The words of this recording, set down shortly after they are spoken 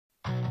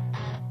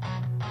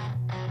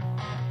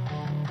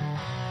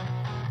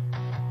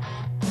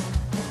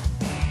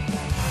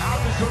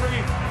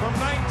Valkyrie from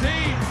 19.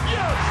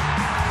 Yes!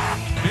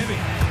 Bibby,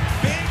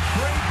 big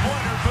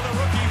three-pointer for the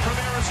rookie from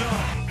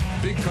Arizona.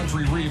 Big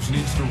Country Reeves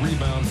needs to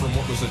rebound from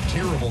what was a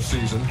terrible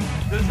season.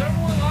 Does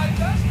everyone like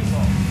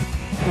basketball?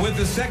 With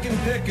the second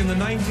pick in the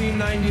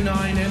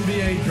 1999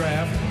 NBA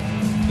draft,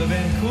 the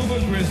Vancouver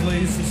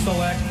Grizzlies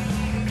select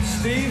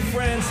Steve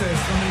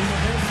Francis from the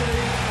University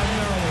of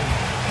Maryland.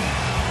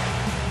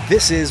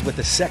 This is, with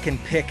the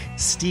second pick,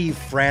 Steve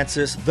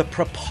Francis, the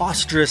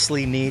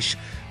preposterously niche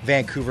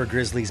Vancouver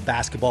Grizzlies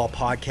basketball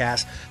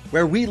podcast,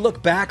 where we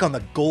look back on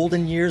the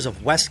golden years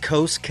of West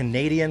Coast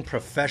Canadian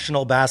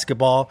professional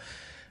basketball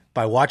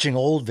by watching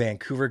old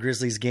Vancouver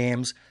Grizzlies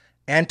games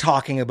and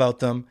talking about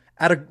them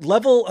at a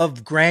level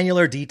of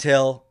granular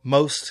detail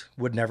most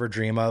would never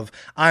dream of.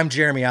 I'm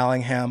Jeremy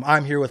Allingham.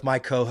 I'm here with my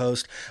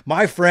co-host,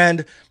 my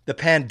friend, the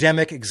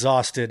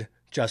pandemic-exhausted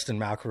Justin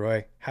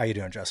McElroy. How you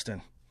doing,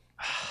 Justin?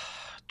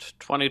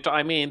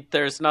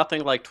 There's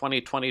nothing like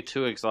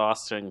 2022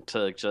 exhausting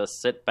to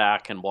just sit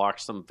back and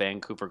watch some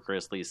Vancouver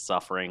Grizzlies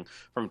suffering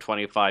from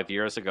 25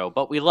 years ago.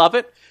 But we love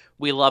it.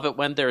 We love it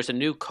when there's a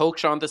new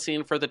coach on the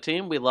scene for the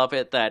team. We love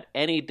it that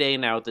any day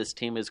now this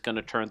team is going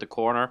to turn the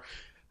corner.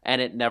 And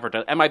it never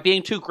does. Am I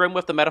being too grim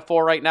with the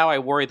metaphor right now? I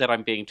worry that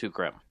I'm being too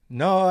grim.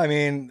 No, I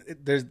mean,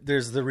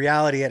 there's the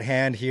reality at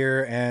hand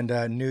here,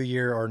 and New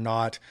Year or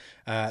not,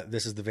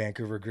 this is the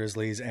Vancouver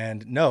Grizzlies.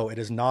 And no, it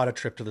is not a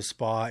trip to the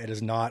spa. It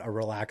is not a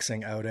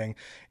relaxing outing.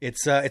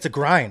 It's a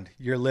grind.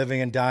 You're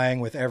living and dying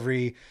with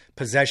every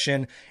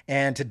possession.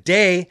 And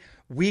today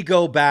we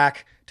go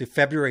back to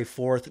February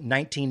 4th,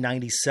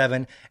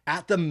 1997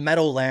 at the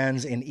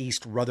Meadowlands in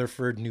East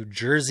Rutherford, New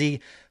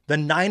Jersey. The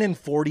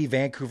 9-40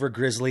 Vancouver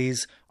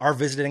Grizzlies are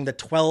visiting the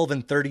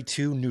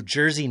 12-32 New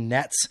Jersey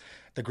Nets.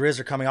 The Grizz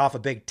are coming off a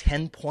big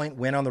 10-point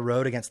win on the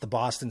road against the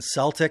Boston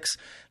Celtics.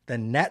 The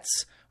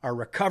Nets are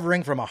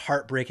recovering from a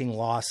heartbreaking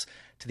loss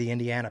to the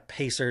Indiana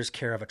Pacers,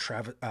 care of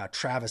a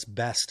Travis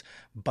Best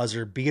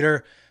buzzer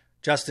beater.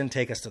 Justin,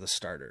 take us to the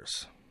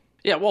starters.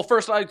 Yeah, well,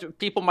 first,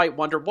 people might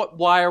wonder,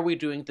 why are we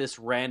doing this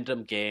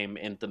random game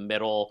in the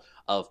middle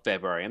of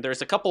February? And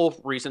there's a couple of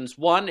reasons.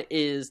 One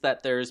is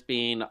that there's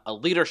been a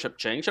leadership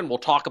change, and we'll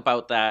talk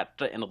about that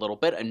in a little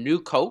bit. A new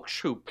coach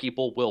who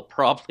people will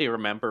probably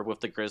remember with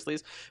the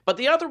Grizzlies. But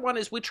the other one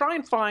is we try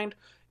and find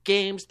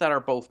games that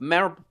are both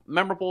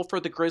memorable for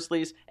the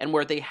Grizzlies and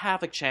where they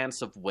have a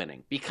chance of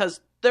winning, because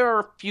there are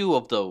a few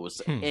of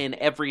those in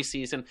every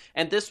season.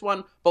 And this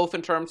one, both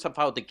in terms of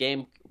how the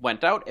game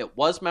went out, it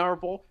was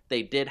memorable.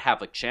 They did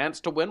have a chance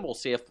to win. We'll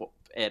see if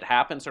it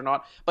happens or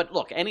not. But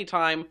look,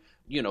 anytime,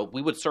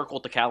 we would circle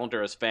the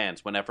calendar as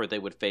fans whenever they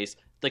would face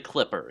the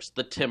Clippers,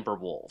 the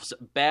Timberwolves,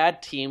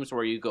 bad teams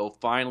where you go,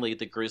 finally,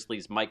 the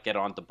Grizzlies might get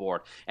on the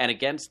board. And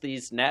against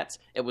these Nets,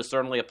 it was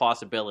certainly a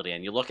possibility.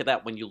 And you look at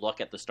that when you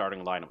look at the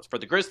starting lineups. For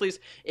the Grizzlies,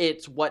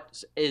 it's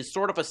what is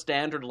sort of a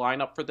standard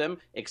lineup for them,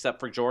 except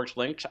for George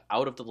Lynch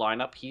out of the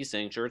lineup. He's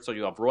injured, so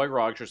you have Roy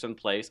Rogers in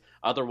place.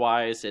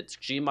 Otherwise, it's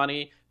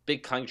G-Money,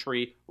 Big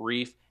Country,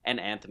 Reef, and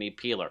Anthony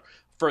Peeler.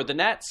 For the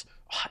Nets,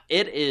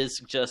 it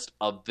is just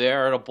a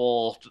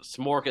veritable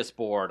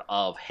smorgasbord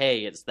of,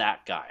 hey, it's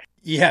that guy.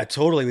 Yeah,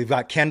 totally. We've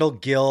got Kendall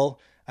Gill,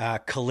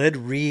 Khalid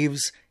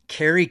Reeves,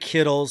 Kerry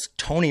Kittles,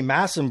 Tony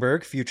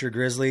Massenberg, future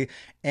Grizzly,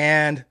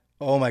 and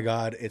oh my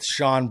God, it's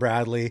Sean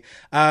Bradley.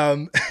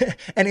 And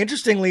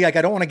interestingly, I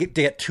don't want to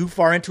get too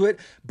far into it,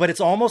 but it's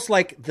almost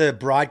like the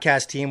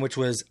broadcast team, which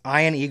was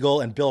Ian Eagle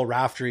and Bill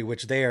Raftery,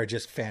 which they are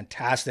just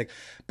fantastic.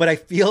 But I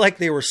feel like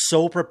they were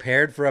so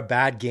prepared for a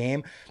bad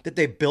game that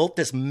they built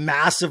this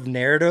massive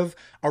narrative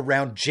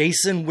around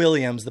Jason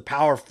Williams, the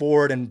power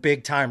forward and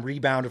big time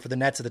rebounder for the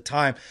Nets at the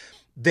time,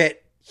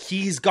 that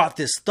he's got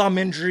this thumb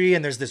injury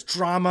and there's this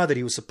drama that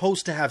he was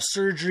supposed to have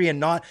surgery and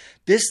not.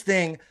 This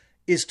thing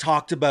is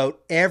talked about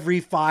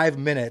every 5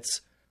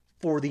 minutes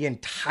for the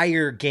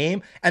entire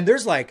game. And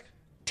there's like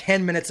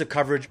 10 minutes of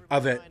coverage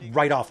of it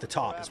right off the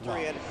top as well.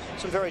 And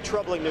some very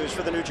troubling news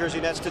for the New Jersey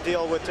Nets to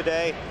deal with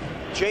today.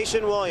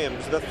 Jason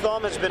Williams, the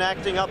thumb has been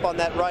acting up on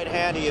that right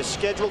hand. He is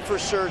scheduled for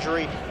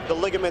surgery. The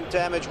ligament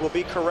damage will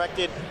be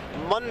corrected.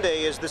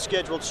 Monday is the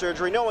scheduled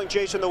surgery. Knowing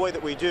Jason the way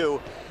that we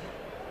do,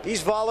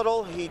 he's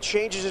volatile. He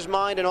changes his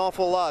mind an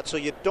awful lot, so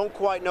you don't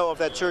quite know if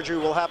that surgery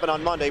will happen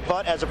on Monday.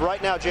 But as of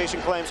right now,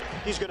 Jason claims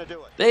he's going to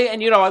do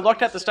it. I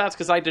looked at the stats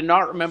because I did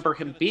not remember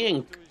him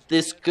being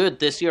this good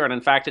this year. And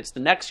in fact, it's the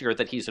next year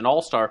that he's an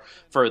all-star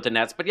for the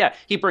Nets. But yeah,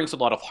 he brings a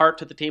lot of heart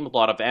to the team, a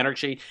lot of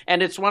energy.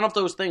 And it's one of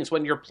those things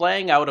when you're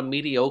playing out a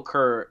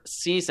mediocre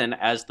season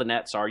as the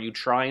Nets are, you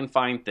try and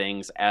find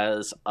things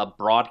as a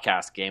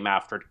broadcast game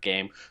after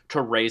game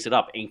to raise it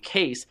up in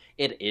case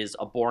it is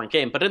a boring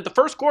game. But in the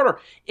first quarter,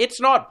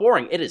 it's not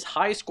boring. It is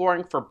high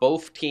scoring for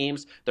both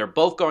teams. They're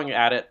both going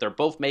at it. They're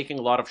both making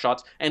a lot of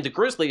shots. And the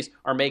Grizzlies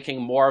are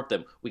making more of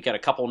them. We get a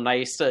couple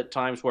nice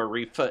times where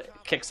Reef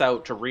kicks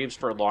out to Reeves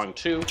for a long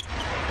two.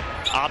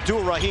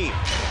 Abdul Rahim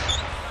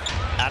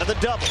out of the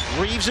double.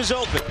 Reeves is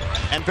open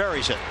and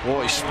buries it.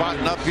 Boy,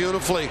 spotting up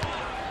beautifully.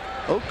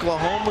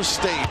 Oklahoma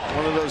State,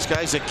 one of those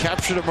guys that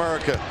captured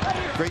America.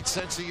 Great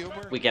sense of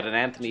humor. We get an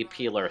Anthony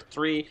Peeler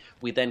 3.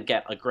 We then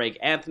get a Greg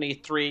Anthony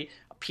 3.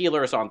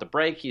 Peeler is on the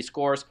break. He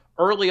scores.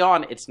 Early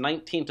on, it's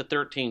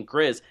 19-13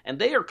 Grizz, and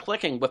they are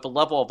clicking with a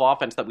level of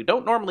offense that we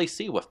don't normally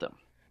see with them.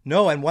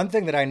 No, and one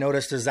thing that I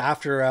noticed is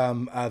after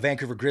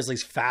Vancouver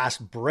Grizzlies'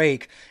 fast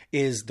break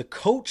is the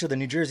coach of the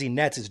New Jersey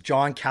Nets is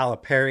John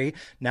Calipari,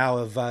 now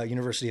of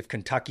University of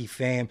Kentucky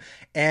fame.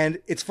 And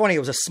it's funny, it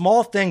was a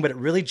small thing, but it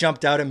really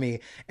jumped out at me.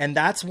 And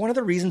that's one of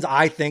the reasons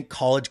I think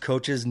college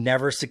coaches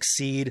never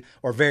succeed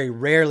or very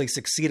rarely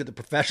succeed at the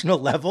professional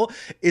level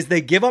is they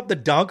give up the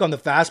dunk on the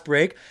fast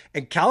break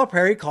and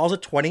Calipari calls a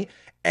 20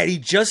 and he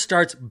just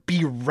starts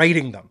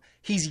berating them.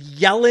 He's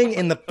yelling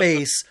in the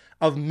face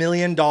of $1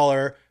 million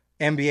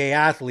NBA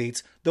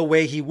athletes the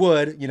way he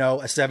would, you know,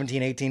 a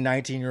 17, 18,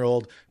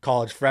 19-year-old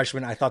college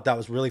freshman. I thought that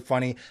was really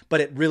funny, but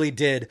it really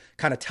did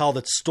kind of tell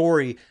the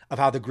story of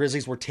how the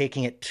Grizzlies were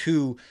taking it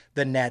to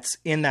the Nets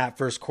in that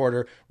first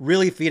quarter,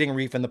 really feeding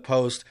Reef in the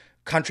post,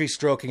 Country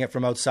stroking it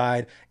from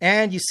outside,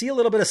 and you see a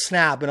little bit of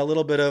snap and a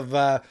little bit of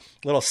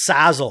little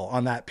sazzle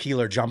on that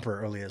Peeler jumper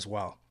early as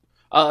well.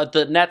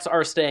 The Nets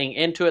are staying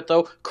into it,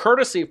 though,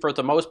 courtesy for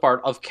the most part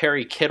of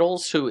Kerry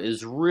Kittles, who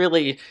is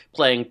really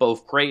playing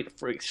both great,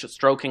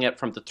 stroking it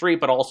from the three,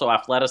 but also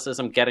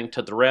athleticism, getting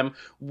to the rim.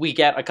 We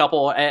get a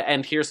couple,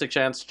 and here's a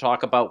chance to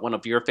talk about one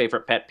of your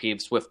favorite pet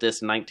peeves with this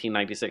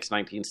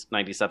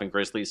 1996-1997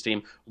 Grizzlies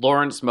team,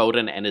 Lawrence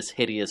Moten and his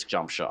hideous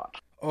jump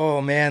shot.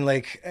 Oh man,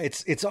 like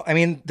it's, I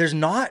mean, there's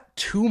not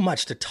too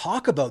much to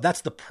talk about.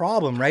 That's the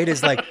problem, right?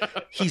 Is like,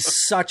 he's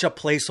such a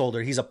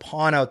placeholder. He's a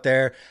pawn out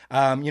there.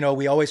 You know,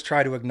 we always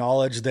try to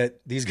acknowledge that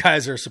these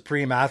guys are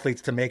supreme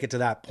athletes to make it to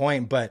that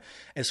point. But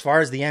as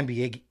far as the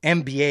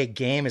NBA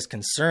game is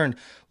concerned,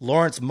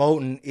 Lawrence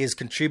Moten is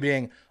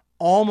contributing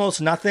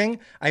almost nothing.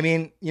 I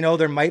mean, you know,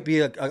 there might be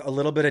a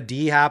little bit of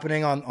D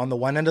happening on the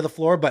one end of the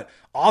floor, but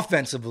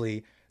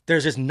offensively,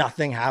 there's just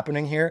nothing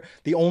happening here.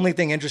 The only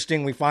thing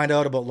interesting we find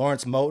out about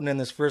Lawrence Moten in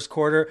this first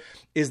quarter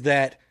is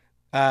that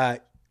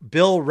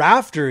Bill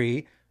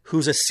Raftery,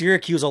 who's a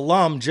Syracuse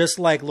alum, just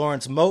like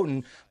Lawrence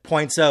Moten,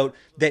 points out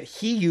that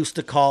he used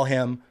to call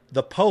him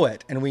the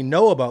poet. And we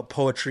know about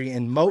poetry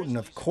in Moten,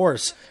 of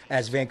course,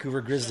 as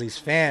Vancouver Grizzlies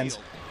fans.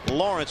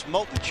 Lawrence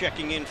Moten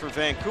checking in for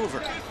Vancouver.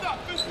 A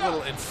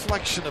little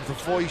inflection of the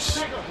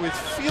voice with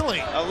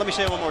feeling. Let me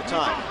say it one more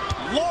time.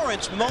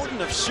 Lawrence Moten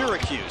of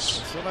Syracuse.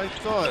 That's what I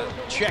thought.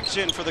 Checks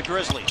in for the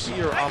Grizzlies.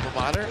 Your alma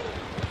mater.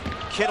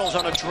 Kittles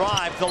on a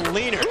drive, the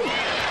leaner.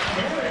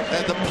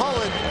 And the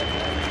poet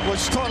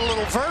was taught a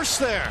little verse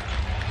there.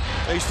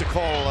 I used to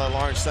call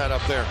Lawrence that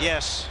up there.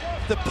 Yes.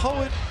 The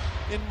poet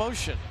in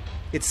motion.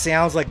 It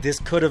sounds like this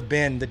could have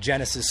been the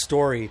genesis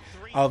story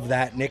of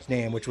that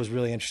nickname, which was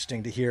really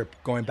interesting to hear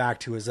going back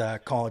to his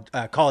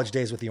college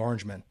days with the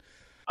Orangemen.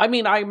 I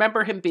mean, I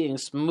remember him being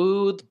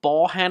smooth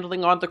ball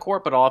handling on the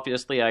court, but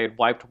obviously I had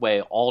wiped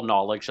away all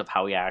knowledge of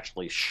how he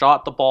actually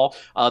shot the ball.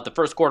 The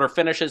first quarter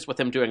finishes with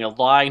him doing a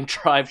line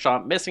drive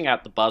shot, missing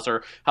at the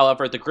buzzer.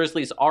 However, the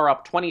Grizzlies are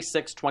up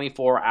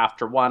 26-24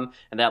 after one,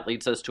 and that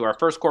leads us to our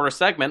first quarter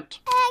segment.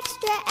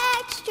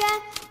 Extra,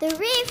 the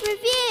Reef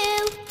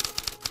Review.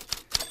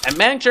 And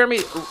man,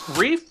 Jeremy,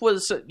 Reef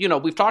was, you know,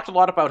 we've talked a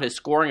lot about his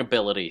scoring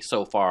ability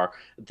so far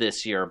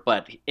this year,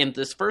 but in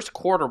this first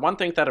quarter, one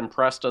thing that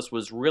impressed us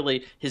was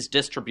really his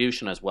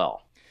distribution as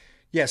well.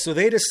 Yeah, so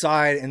they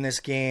decide in this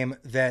game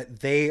that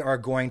they are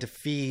going to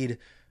feed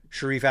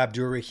Shareef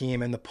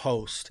Abdur-Rahim in the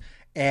post.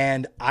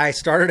 And I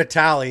started a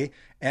tally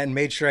and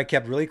made sure I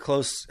kept really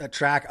close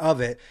track of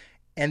it.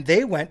 And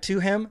they went to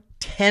him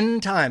 10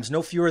 times,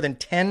 no fewer than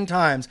 10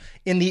 times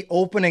in the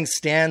opening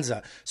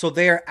stanza. So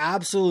they are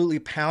absolutely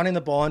pounding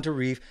the ball into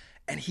Reef,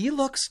 and he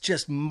looks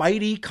just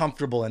mighty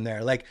comfortable in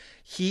there. Like,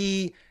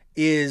 he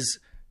is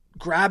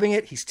grabbing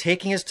it. He's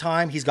taking his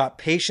time. He's got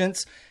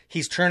patience.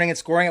 He's turning and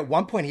scoring. At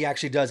one point, he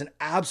actually does an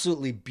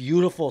absolutely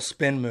beautiful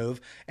spin move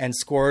and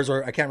scores,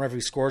 or I can't remember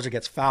if he scores or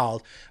gets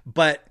fouled.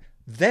 But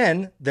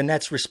then the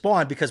Nets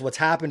respond because what's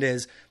happened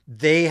is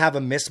they have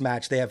a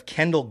mismatch. They have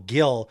Kendall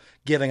Gill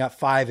giving up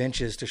 5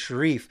 inches to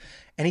Shareef,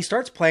 and he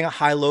starts playing a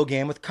high-low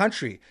game with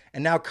Country.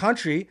 And now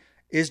Country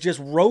is just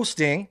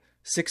roasting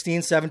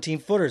 16, 17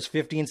 footers,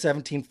 15,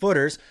 17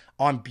 footers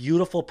on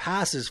beautiful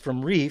passes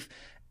from Reef.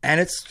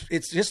 And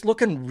it's just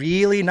looking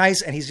really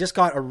nice. And he's just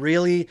got a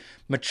really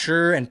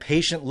mature and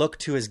patient look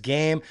to his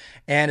game.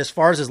 And as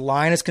far as his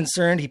line is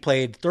concerned, he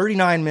played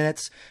 39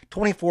 minutes,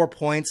 24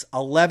 points,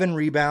 11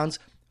 rebounds,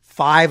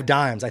 5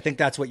 dimes. I think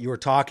that's what you were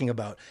talking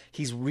about.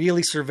 He's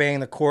really surveying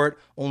the court,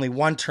 only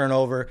 1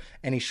 turnover,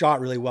 and he shot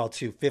really well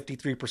too.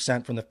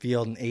 53% from the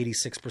field and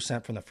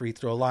 86% from the free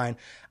throw line.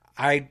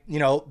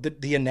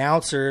 The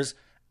announcers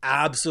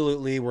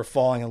absolutely were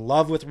falling in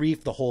love with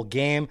Reef the whole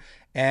game.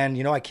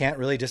 And, I can't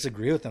really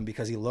disagree with them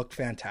because he looked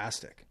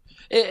fantastic.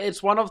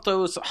 It's one of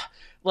those,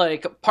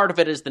 like, part of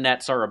it is the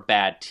Nets are a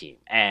bad team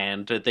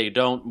and they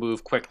don't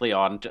move quickly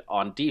on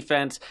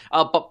defense.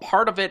 But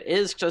part of it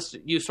is just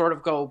you sort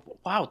of go,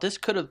 wow, this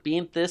could have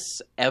been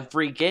this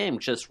every game.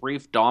 Just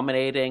Reef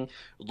dominating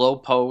low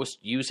post,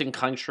 using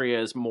Country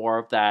as more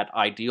of that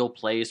ideal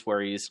place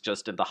where he's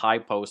just in the high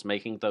post,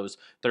 making those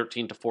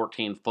 13 to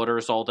 14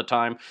 footers all the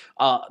time.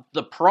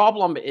 The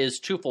problem is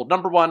twofold.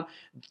 Number one,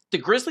 the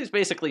Grizzlies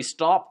basically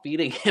stopped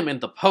feeding him in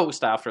the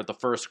post after the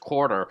first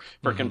quarter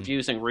for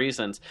confusing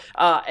reasons.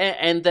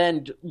 And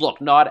then,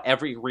 look, not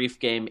every Reef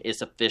game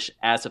is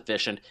as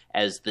efficient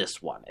as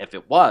this one. If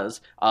it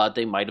was,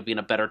 they might have been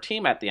a better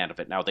team at the end of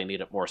it. Now they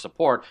needed more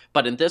support.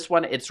 But in this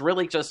one, it's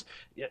really just,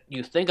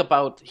 you think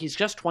about, he's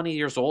just 20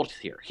 years old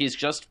here. He's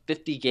just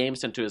 50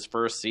 games into his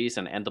first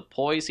season, and the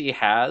poise he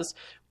has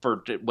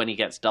for when he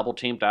gets double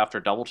teamed after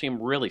double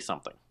team, really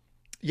something.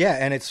 Yeah,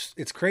 and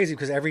it's crazy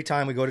because every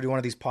time we go to do one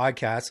of these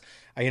podcasts,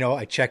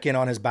 I check in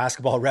on his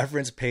Basketball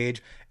Reference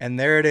page, and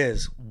there it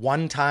is,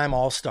 one-time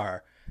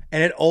All-Star.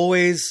 And it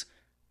always,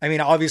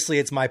 obviously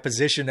it's my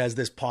position as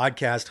this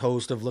podcast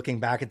host of looking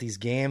back at these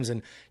games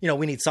and,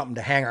 we need something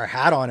to hang our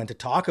hat on and to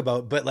talk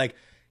about. But like,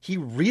 he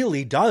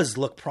really does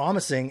look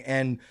promising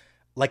and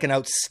like an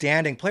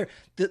outstanding player.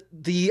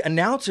 The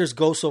announcers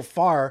go so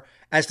far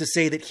as to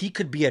say that he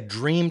could be a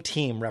dream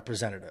team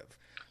representative.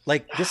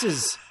 Like, this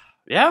is...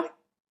 Yeah.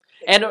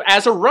 And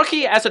as a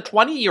rookie, as a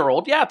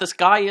 20-year-old, yeah, this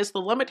guy is the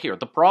limit here.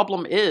 The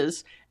problem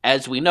is,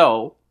 as we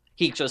know,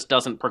 he just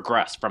doesn't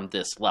progress from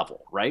this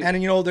level, right?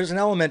 And, there's an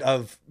element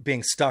of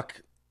being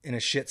stuck in a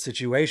shit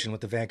situation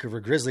with the Vancouver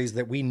Grizzlies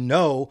that we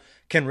know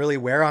can really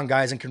wear on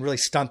guys and can really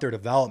stunt their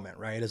development,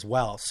 right, as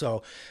well.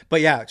 So,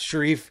 but yeah,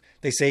 Sharif,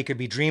 they say could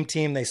be dream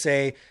team. They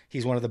say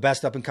he's one of the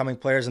best up-and-coming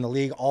players in the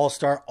league,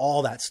 all-star,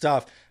 all that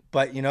stuff.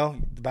 But, the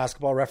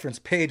Basketball Reference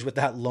page with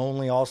that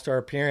lonely all-star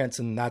appearance,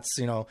 and that's,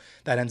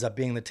 that ends up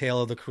being the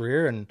tale of the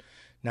career. And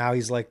now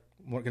he's like,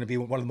 we're going to be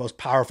one of the most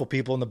powerful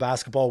people in the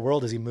basketball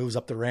world as he moves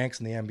up the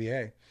ranks in the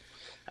NBA.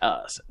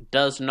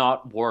 Does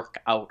not work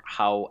out,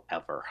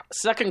 however.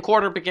 Second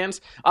quarter begins.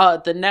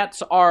 The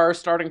Nets are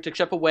starting to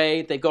chip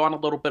away. They go on a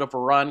little bit of a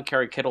run.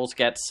 Kerry Kittles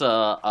gets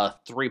a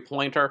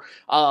three-pointer.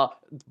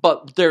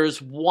 But there's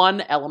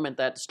one element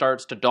that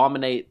starts to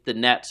dominate the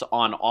Nets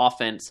on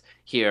offense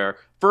here,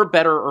 for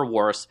better or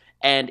worse,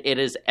 and it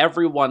is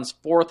everyone's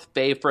fourth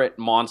favorite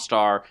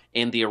monster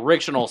in the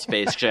original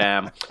Space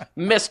Jam,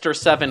 Mr.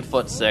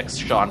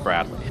 7'6", Sean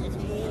Bradley.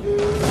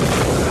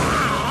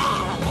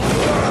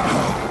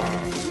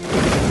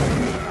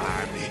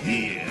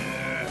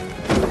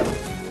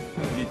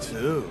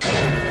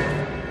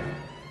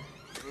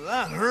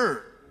 That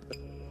hurt.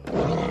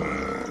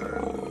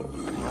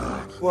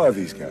 What have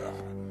these got?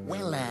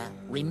 Well,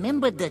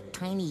 remember the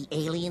tiny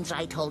aliens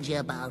I told you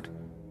about?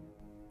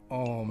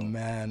 Oh,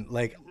 man.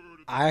 Like,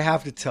 I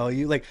have to tell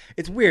you, like,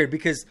 it's weird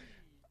because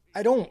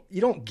you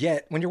don't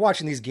get, when you're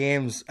watching these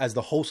games as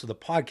the host of the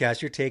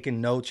podcast, you're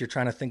taking notes, you're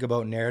trying to think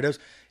about narratives.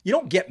 You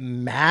don't get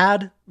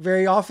mad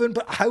very often,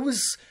 but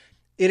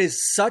it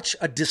is such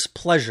a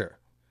displeasure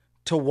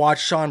to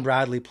watch Sean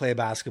Bradley play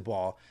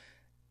basketball.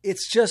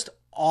 It's just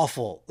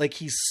awful. Like,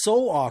 he's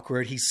so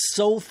awkward. He's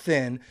so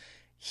thin.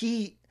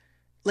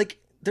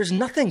 There's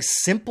nothing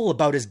simple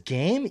about his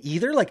game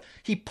either. Like,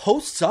 he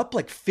posts up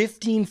like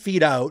 15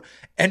 feet out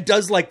and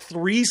does like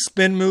 3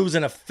 spin moves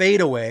and a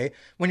fadeaway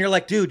when you're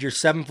like, dude, you're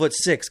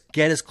 7'6".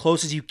 Get as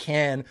close as you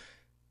can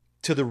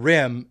to the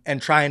rim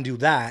and try and do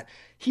that.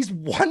 He's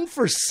 1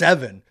 for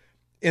 7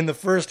 in the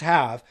first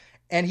half.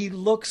 And he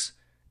looks,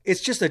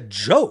 it's just a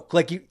joke.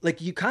 Like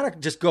you kind of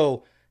just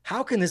go,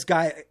 how can this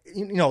guy,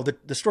 the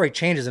story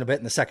changes in a bit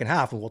in the second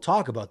half and we'll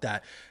talk about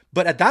that.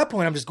 But at that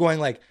point, I'm just going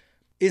like,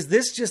 is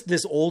this just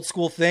this old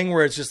school thing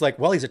where it's just like,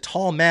 well, he's a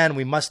tall man.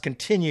 We must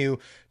continue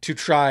to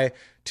try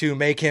to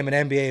make him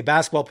an NBA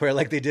basketball player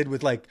like they did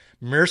with like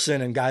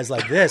Merson and guys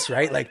like this,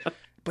 right? Like,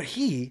 but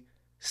he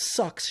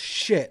sucks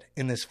shit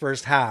in this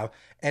first half.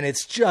 And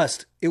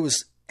it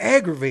was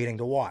aggravating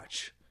to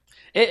watch.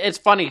 It's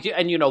funny,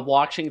 and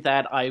watching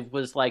that, I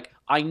was like,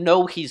 I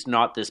know he's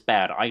not this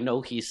bad. I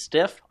know he's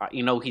stiff.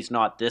 He's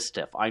not this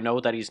stiff. I know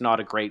that he's not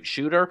a great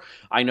shooter.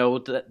 I know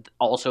that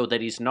also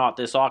that he's not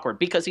this awkward,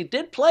 because he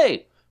did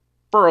play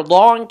for a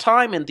long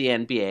time in the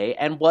NBA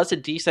and was a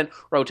decent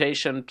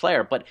rotation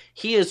player, but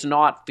he is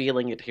not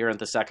feeling it here in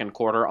the second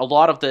quarter. A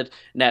lot of the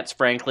Nets,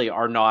 frankly,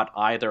 are not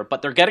either,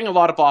 but they're getting a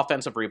lot of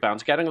offensive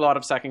rebounds, getting a lot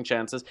of second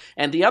chances,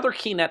 and the other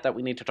key Net that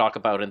we need to talk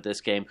about in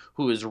this game,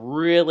 who is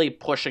really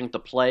pushing the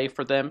play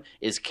for them,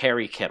 is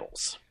Kerry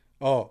Kittles.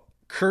 Oh,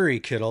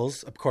 Curry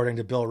Kittles, according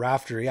to Bill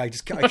Raftery. I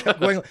kept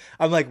going,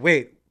 I'm like,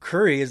 wait,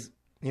 Curry is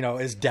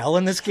Dell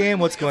in this game?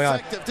 What's going on?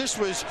 This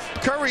was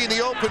Curry in the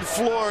open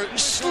floor,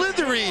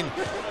 slithering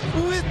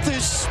with the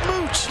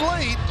smooch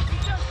late.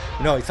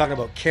 No, he's talking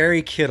about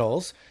Kerry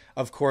Kittles,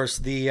 of course,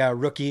 the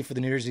rookie for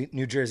the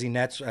New Jersey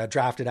Nets,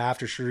 drafted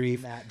after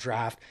Sharif that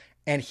draft,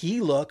 and he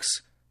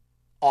looks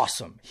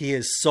awesome. He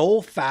is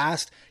so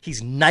fast.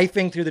 He's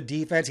knifing through the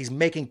defense. He's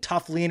making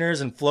tough leaners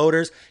and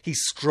floaters.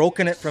 He's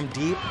stroking it from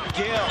deep.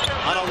 Gill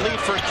on a lead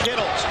for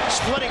Kittles,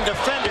 splitting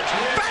defenders,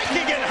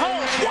 backing it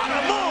home.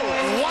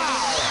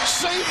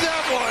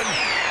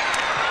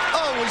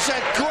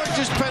 that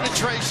gorgeous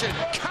penetration.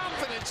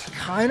 Confidence.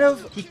 Kind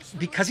of,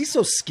 because he's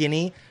so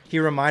skinny, he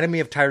reminded me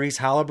of Tyrese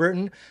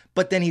Halliburton,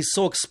 but then he's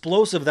so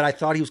explosive that I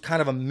thought he was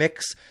kind of a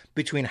mix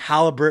between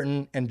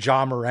Halliburton and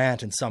Ja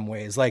Morant in some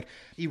ways. Like,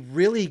 he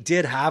really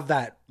did have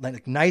that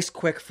like nice,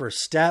 quick first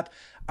step.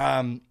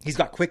 He's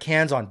got quick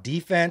hands on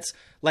defense.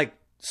 Like,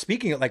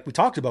 speaking of, like we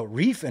talked about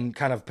Reef and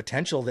kind of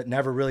potential that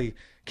never really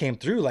came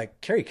through, like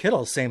Kerry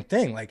Kittle, same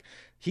thing. Like,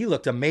 he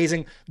looked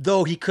amazing,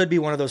 though he could be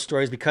one of those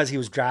stories because he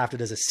was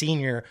drafted as a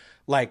senior.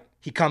 Like,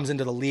 he comes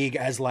into the league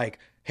as like,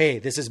 hey,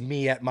 this is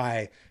me at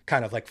my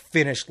kind of like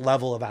finished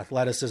level of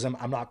athleticism.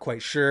 I'm not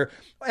quite sure.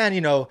 And,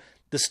 you know,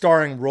 the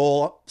starring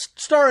role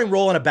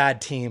in a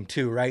bad team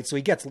too, right? So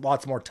he gets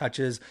lots more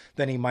touches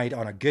than he might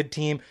on a good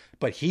team,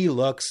 but he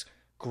looks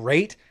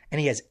great.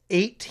 And he has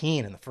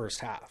 18 in the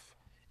first half.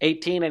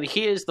 18, and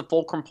he is the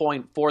fulcrum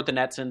point for the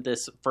Nets in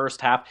this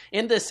first half.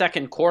 In the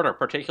second quarter,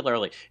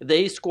 particularly,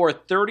 they score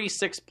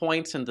 36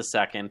 points in the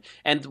second,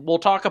 and we'll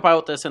talk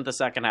about this in the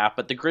second half,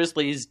 but the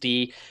Grizzlies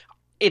D,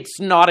 it's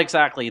not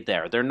exactly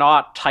there. They're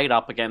not tight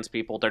up against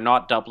people. They're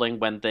not doubling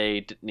when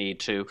they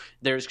need to.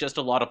 There's just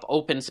a lot of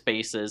open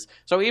spaces.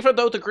 So even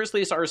though the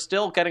Grizzlies are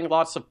still getting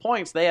lots of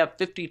points, they have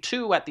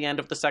 52 at the end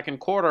of the second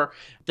quarter.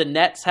 The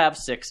Nets have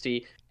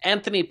 60.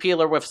 Anthony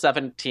Peeler with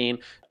 17.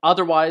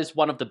 Otherwise,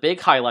 one of the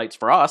big highlights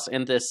for us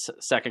in this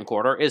second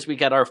quarter is we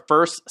get our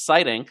first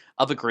sighting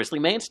of a Grizzly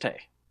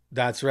mainstay.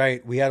 That's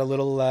right. We had a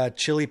little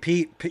Chili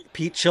Pete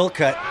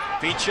Chilcutt.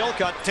 Pete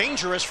Chilcutt,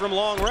 dangerous from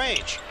long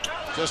range.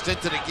 Just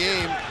into the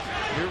game.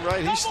 You're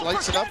right. He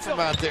lights it up from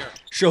out there.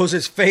 Shows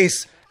his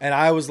face. And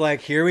I was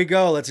like, here we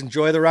go. Let's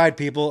enjoy the ride,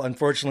 people.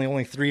 Unfortunately,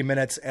 only 3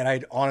 minutes. And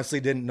I honestly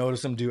didn't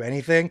notice him do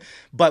anything.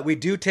 But we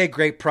do take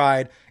great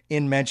pride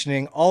in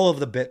mentioning all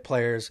of the bit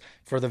players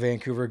for the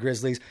Vancouver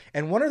Grizzlies.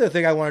 And one other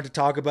thing I wanted to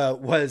talk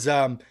about was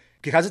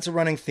because it's a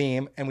running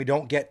theme and we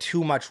don't get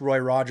too much Roy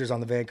Rogers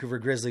on the Vancouver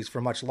Grizzlies for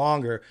much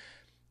longer,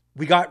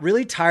 we got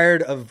really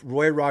tired of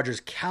Roy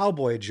Rogers'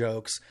 cowboy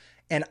jokes.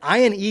 And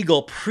Ian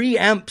Eagle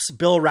preempts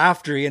Bill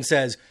Raftery and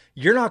says,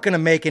 you're not going to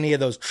make any of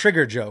those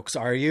trigger jokes,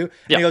 are you?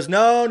 And he goes,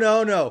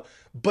 no.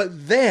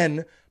 But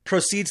then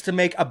proceeds to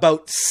make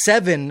about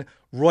 7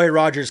 Roy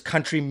Rogers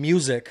country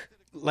music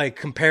like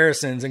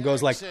comparisons and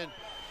goes like,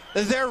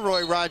 they're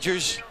Roy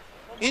Rogers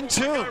in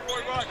tune.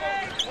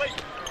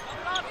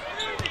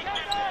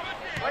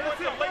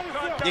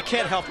 You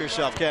can't help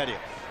yourself, can you?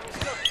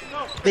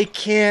 They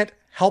can't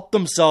help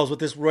themselves with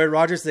this Roy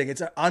Rogers thing.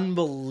 It's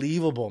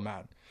unbelievable,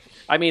 man.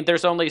 I mean,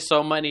 there's only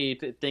so many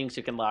things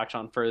you can latch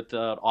on for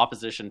the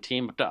opposition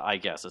team, I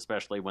guess,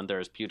 especially when they're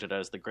as puted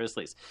as the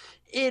Grizzlies.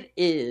 It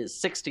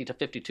is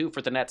 60-52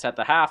 for the Nets at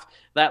the half.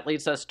 That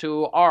leads us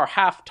to our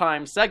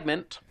halftime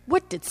segment.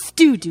 What did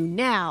Stu do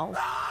now?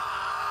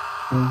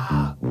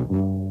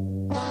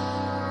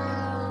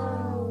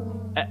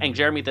 And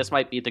Jeremy, this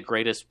might be the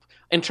greatest,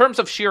 in terms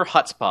of sheer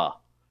chutzpah,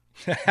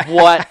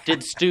 what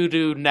did Stu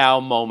do now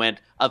moment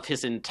of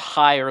his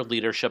entire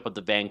leadership of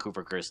the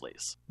Vancouver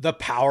Grizzlies? The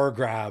power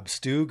grab.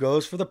 Stu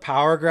goes for the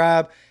power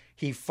grab.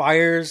 He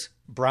fires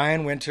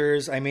Brian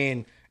Winters. I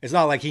mean, it's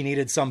not like he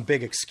needed some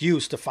big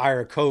excuse to fire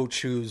a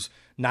coach who's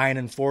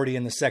 9-40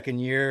 in the second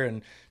year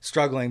and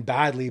struggling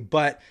badly,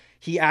 but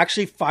he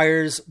actually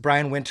fires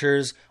Brian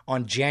Winters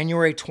on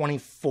January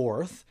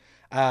 24th.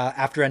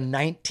 After a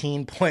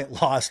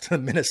 19-point loss to the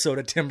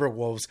Minnesota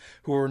Timberwolves,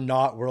 who were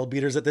not world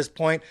beaters at this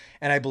point.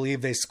 And I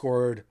believe they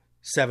scored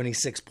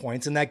 76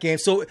 points in that game.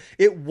 So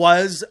it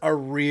was a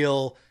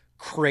real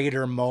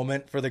crater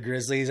moment for the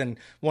Grizzlies, and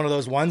one of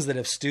those ones that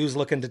if Stu's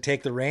looking to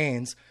take the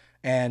reins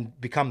and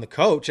become the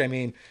coach, I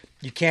mean,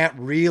 you can't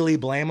really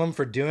blame him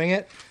for doing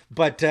it.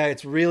 But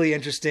it's really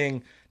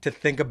interesting to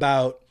think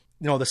about,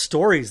 you know, the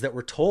stories that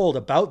were told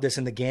about this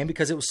in the game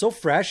because it was so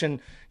fresh, and,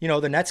 you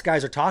know, the Nets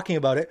guys are talking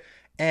about it.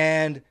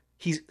 And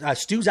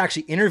Stu's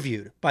actually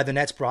interviewed by the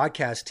Nets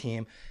broadcast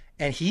team,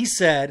 and he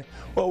said,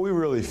 well, we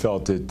really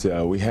felt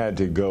that we had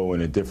to go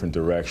in a different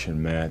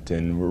direction, Matt,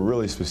 and we're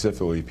really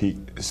specifically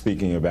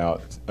speaking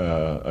about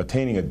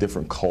attaining a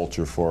different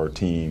culture for our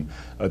team,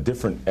 a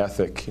different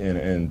ethic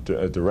and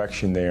a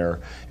direction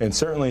there, and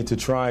certainly to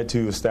try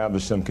to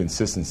establish some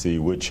consistency,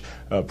 which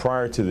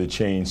prior to the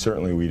change,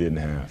 certainly we didn't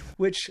have.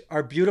 Which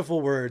are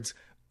beautiful words.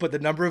 But the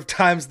number of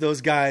times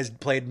those guys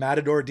played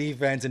Matador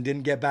defense and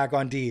didn't get back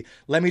on D,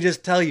 let me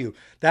just tell you,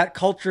 that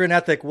culture and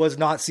ethic was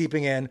not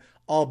seeping in,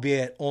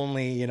 albeit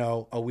only, you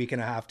know, a week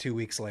and a half, 2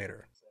 weeks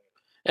later.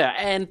 Yeah,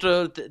 and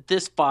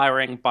this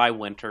firing by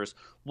Winters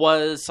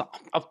was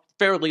a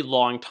fairly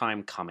long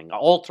time coming.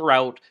 All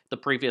throughout the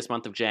previous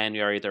month of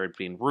January, there had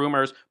been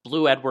rumors.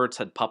 Blue Edwards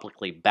had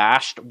publicly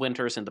bashed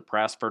Winters in the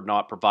press for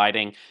not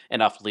providing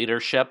enough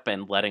leadership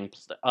and letting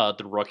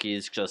the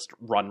rookies just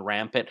run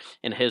rampant.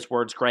 In his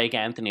words, Greg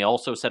Anthony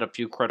also said a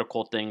few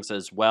critical things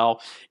as well.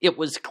 It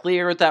was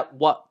clear that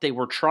what they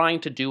were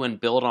trying to do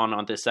and build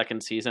on this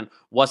second season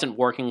wasn't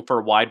working for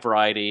a wide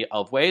variety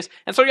of ways.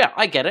 And so, yeah,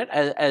 I get it.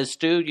 As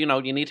Stu, you know,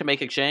 you need to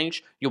make a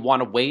change. You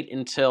want to wait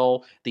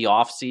until the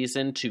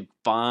offseason to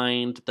find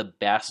find the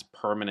best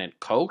permanent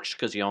coach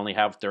because you only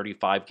have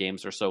 35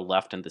 games or so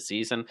left in the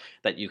season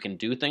that you can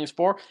do things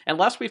for. And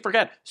lest we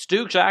forget,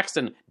 Stu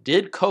Jackson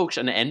did coach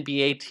an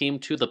NBA team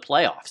to the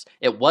playoffs.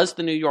 It was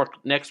the New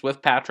York Knicks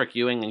with Patrick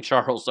Ewing and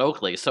Charles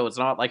Oakley, so it's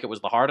not like it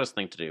was the hardest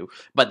thing to do.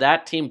 But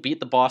that team beat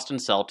the Boston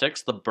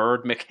Celtics, the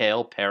Bird,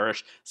 McHale,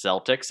 Parrish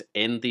Celtics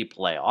in the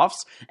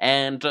playoffs,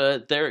 and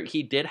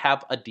he did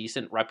have a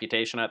decent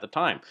reputation at the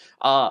time.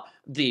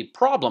 The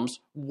problems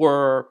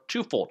were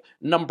twofold.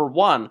 Number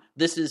one,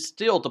 this is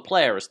still the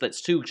players that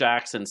Stu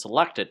Jackson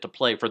selected to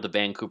play for the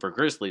Vancouver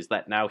Grizzlies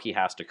that now he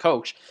has to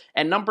coach.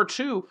 And number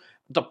two,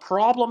 the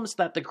problems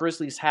that the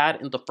Grizzlies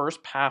had in the first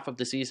half of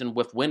the season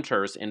with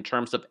Winters in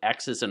terms of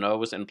X's and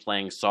O's and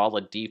playing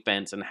solid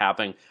defense and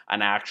having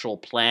an actual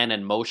plan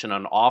and motion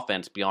on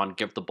offense beyond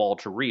give the ball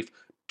to Reef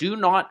do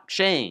not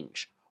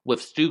change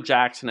with Stu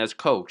Jackson as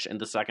coach in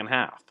the second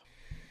half.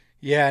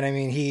 Yeah, and I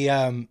mean, he,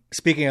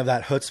 speaking of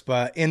that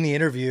chutzpah, in the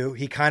interview,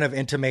 he kind of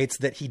intimates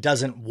that he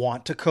doesn't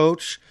want to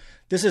coach.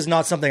 This is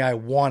not something I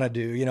want to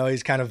do. You know,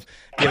 he's kind of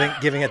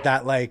giving it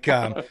that, like,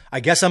 I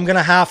guess I'm going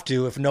to have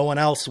to if no one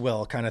else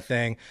will kind of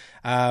thing.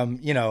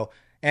 You know,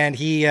 and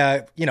he,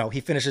 you know, he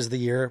finishes the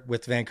year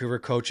with Vancouver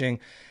coaching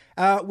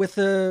with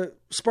a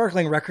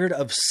sparkling record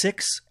of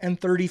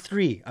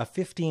 6-33, a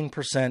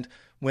 15%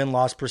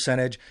 win-loss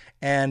percentage.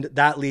 And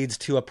that leads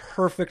to a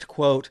perfect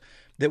quote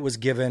that was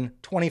given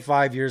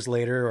 25 years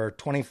later or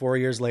 24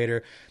 years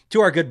later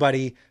to our good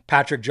buddy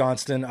Patrick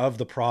Johnston of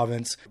the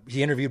Province.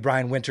 He interviewed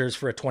Brian Winters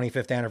for a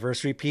 25th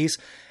anniversary piece.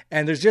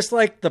 And there's just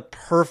like the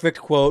perfect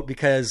quote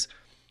because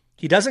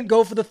he doesn't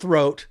go for the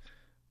throat,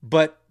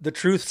 but the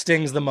truth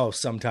stings the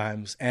most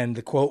sometimes. And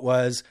the quote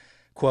was,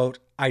 quote,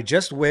 "I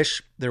just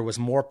wish there was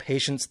more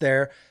patience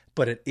there,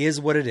 but it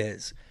is what it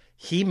is.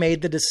 He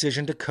made the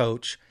decision to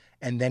coach,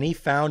 and then he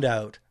found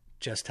out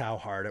just how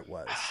hard it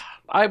was."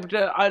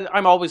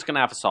 I'm always going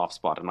to have a soft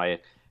spot in my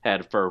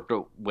head for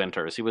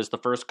Winters. He was the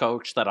first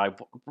coach that I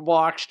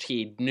watched.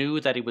 He knew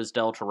that he was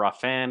dealt a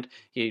rough hand.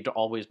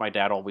 My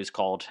dad always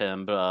called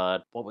him,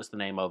 what was the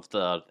name of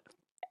the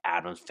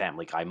Addams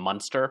Family guy,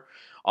 Munster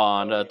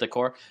on the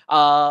core.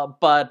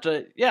 But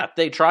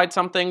they tried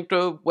something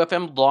with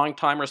him.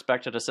 Long-time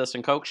respected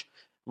assistant coach.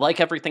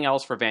 Like everything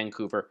else for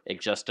Vancouver, it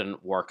just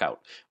didn't work out.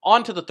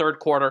 On to the third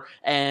quarter,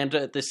 and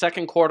the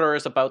second quarter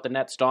is about the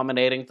Nets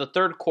dominating. The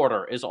third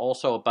quarter is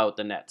also about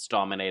the Nets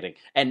dominating.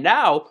 And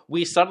now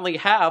we suddenly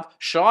have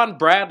Sean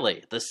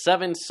Bradley, the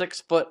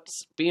 7'6"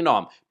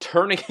 phenom,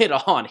 turning it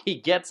on. He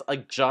gets a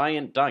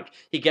giant dunk.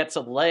 He gets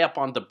a layup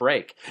on the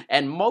break.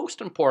 And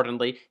most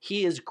importantly,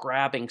 he is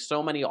grabbing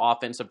so many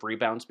offensive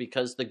rebounds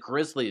because the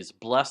Grizzlies,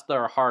 bless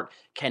their heart,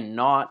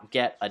 cannot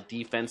get a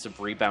defensive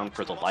rebound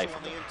for the life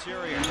of them.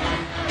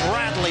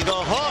 Bradley, the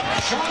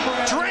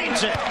hook,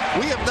 drains it.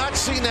 We have not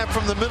seen that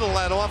from the middle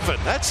that often.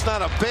 That's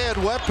not a bad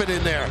weapon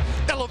in there.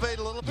 Elevate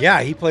a little bit.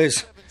 Yeah, he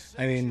plays,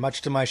 I mean,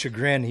 much to my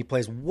chagrin, he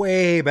plays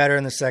way better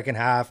in the second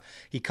half.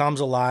 He comes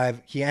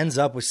alive. He ends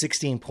up with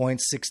 16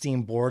 points,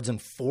 16 boards,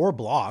 and 4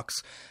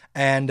 blocks.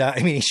 And, I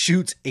mean, he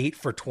shoots 8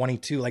 for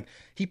 22. Like,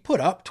 he put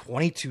up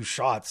 22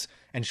 shots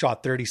and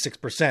shot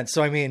 36%.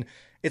 So, I mean,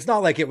 it's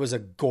not like it was a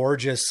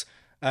gorgeous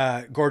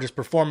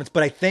performance,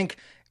 but I think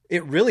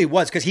it really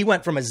was because he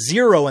went from a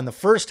 0 in the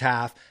first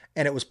half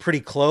and it was pretty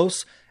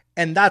close.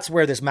 And that's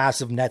where this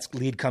massive Nets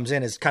lead comes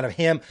in, is kind of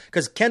him,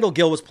 because Kendall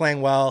Gill was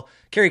playing well.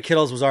 Kerry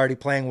Kittles was already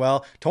playing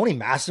well. Tony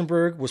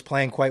Massenberg was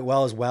playing quite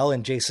well as well,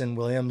 and Jason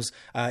Williams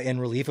in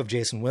relief of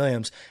Jason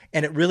Williams.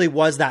 And it really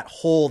was that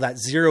hole, that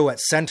 0 at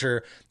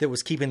center that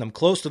was keeping them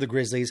close to the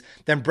Grizzlies.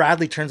 Then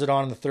Bradley turns it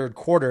on in the third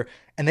quarter,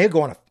 and they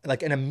go on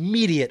an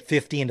immediate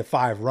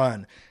 15-5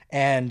 run.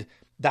 And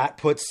that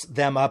puts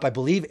them up, I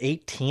believe,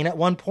 18 at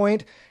one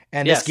point.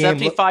 And this game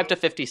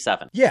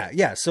 75-57.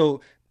 Yeah. So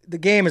the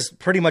game is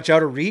pretty much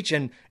out of reach,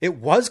 and it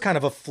was kind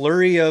of a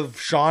flurry of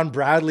Sean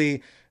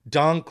Bradley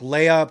dunk,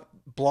 layup,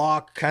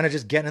 block, kind of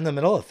just getting in the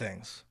middle of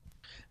things.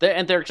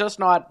 And they're just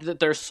not,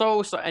 they're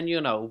so, and you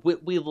know,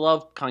 we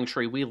love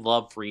Country, we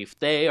love Reef.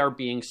 They are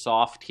being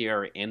soft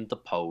here in the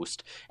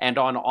post. And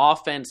on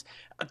offense,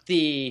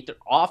 the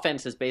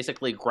offense is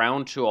basically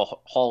ground to a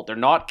halt. They're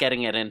not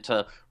getting it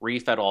into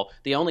Reef at all.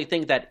 The only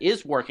thing that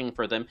is working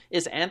for them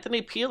is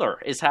Anthony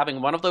Peeler is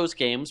having one of those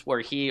games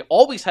where he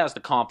always has the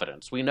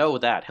confidence. We know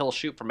that. He'll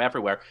shoot from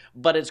everywhere.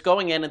 But it's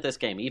going in this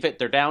game. Even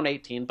they're down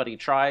 18, but he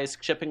tries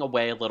chipping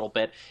away a little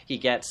bit. He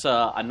gets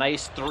a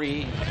nice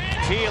 3.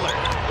 Peeler.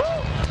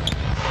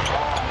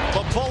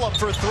 The pull-up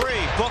for 3.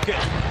 Book it.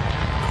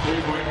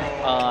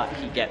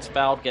 He gets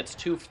fouled, gets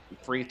 2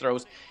 free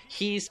throws.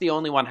 He's the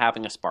only one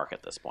having a spark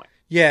at this point.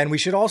 Yeah, and we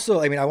should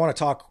also, I mean, I want to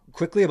talk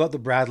quickly about the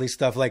Bradley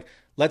stuff. Like,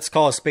 let's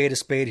call a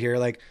spade here.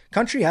 Like,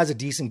 Country has a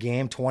decent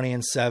game,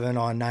 20-7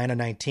 on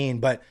 9-19,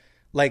 but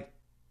like,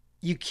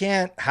 you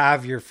can't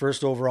have your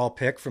first overall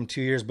pick from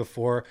 2 years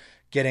before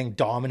getting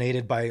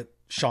dominated by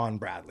Sean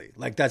Bradley.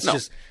 Like, that's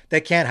just,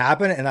 that can't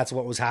happen, and that's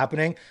what was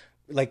happening.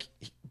 Like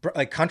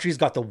Country's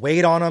got the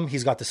weight on him,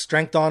 he's got the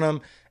strength on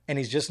him, and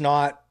he's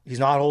not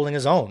holding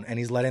his own, and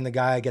he's letting the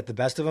guy get the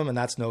best of him, and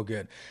that's no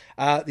good.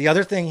 The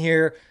other thing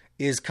here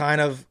is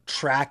kind of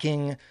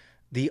tracking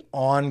the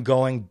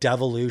ongoing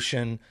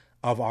devolution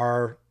of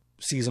our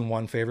season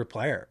 1 favorite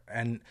player.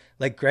 And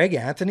like Greg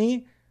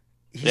Anthony,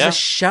 he's a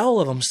shell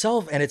of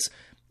himself. And it's,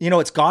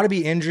 it's got to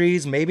be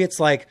injuries. Maybe it's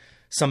like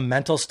some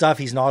mental stuff.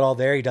 He's not all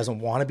there. He doesn't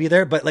want to be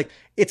there. But like,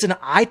 it's an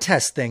eye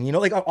test thing.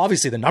 Like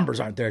obviously the numbers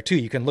aren't there too.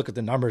 You can look at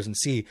the numbers and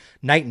see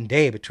night and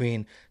day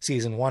between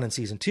season 1 and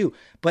season 2.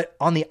 But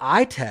on the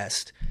eye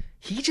test,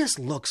 he just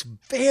looks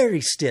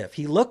very stiff.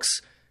 He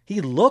looks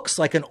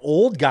like an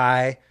old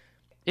guy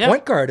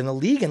point guard in the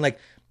league. And like,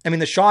 I mean,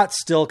 the shot's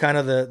still kind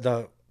of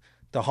the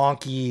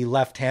honky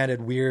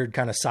left-handed weird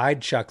kind of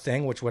side chuck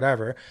thing, which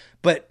whatever,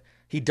 but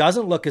he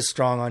doesn't look as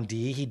strong on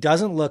D. He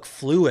doesn't look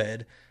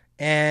fluid,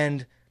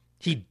 and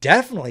he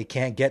definitely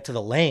can't get to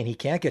the lane. He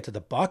can't get to the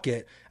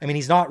bucket. I mean,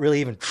 he's not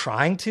really even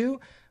trying to,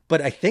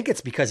 but I think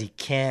it's because he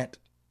can't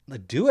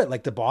do it.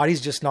 Like the body's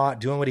just not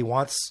doing what he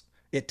wants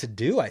it to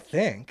do, I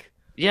think.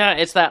 Yeah,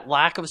 it's that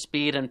lack of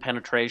speed and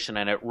penetration,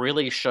 and it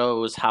really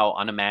shows how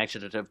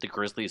unimaginative the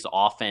Grizzlies'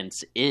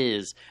 offense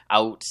is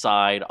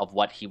outside of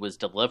what he was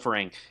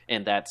delivering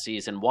in that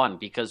season 1,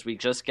 because we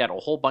just get a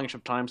whole bunch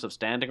of times of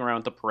standing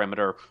around the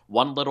perimeter,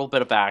 one little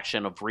bit of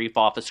action of Reef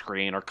off a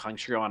screen or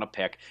country on a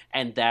pick,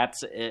 and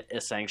that's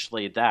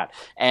essentially that.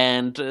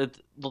 And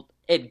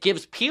it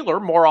gives Peeler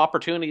more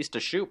opportunities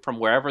to shoot from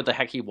wherever the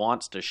heck he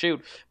wants to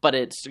shoot, but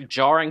it's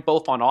jarring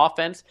both on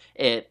offense,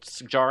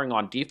 it's jarring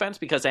on defense,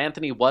 because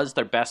Anthony was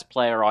their best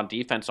player on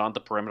defense on the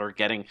perimeter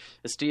getting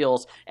the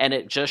steals, and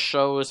it just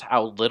shows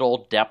how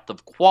little depth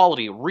of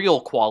quality, real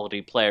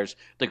quality players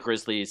the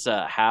Grizzlies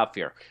have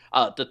here.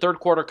 The third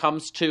quarter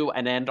comes to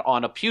an end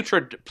on a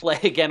putrid play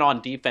again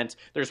on defense.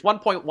 There's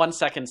 1.1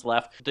 seconds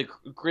left. The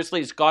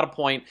Grizzlies got a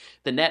point.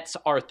 The Nets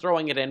are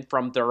throwing it in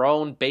from their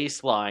own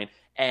baseline,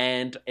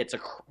 and it's a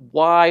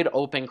wide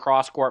open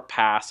cross-court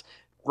pass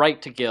right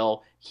to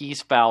Gill.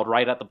 He's fouled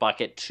right at the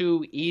bucket.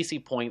 2 easy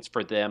points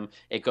for them.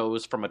 It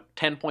goes from a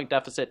 10-point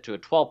deficit to a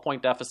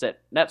 12-point deficit.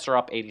 Nets are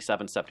up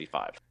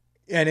 87-75.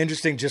 And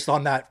interesting, just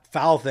on that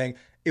foul thing,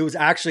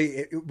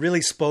 it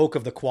really spoke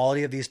of the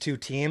quality of these two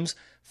teams.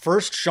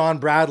 First, Sean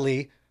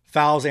Bradley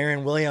fouls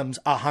Aaron Williams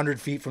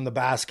 100 feet from the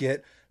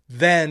basket.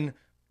 Then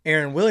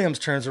Aaron Williams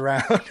turns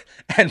around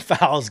and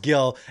fouls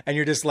Gill. And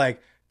you're just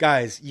like,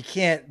 guys, you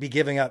can't be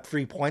giving up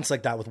 3 points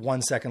like that with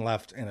 1 second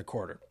left in a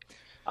quarter.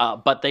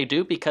 But they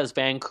do, because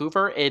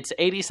Vancouver, it's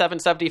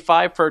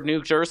 87-75 for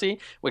New Jersey,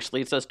 which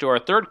leads us to our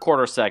third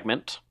quarter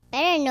segment.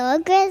 Better know a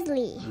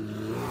Grizzly.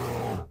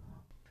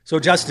 So,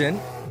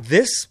 Justin,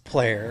 this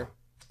player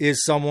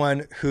is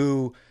someone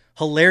who,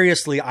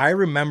 hilariously, I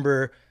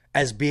remember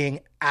as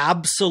being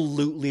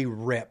absolutely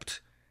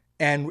ripped.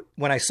 And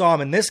when I saw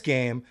him in this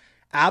game,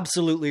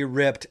 absolutely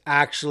ripped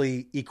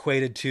actually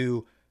equated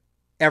to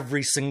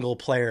every single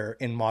player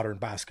in modern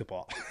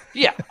basketball.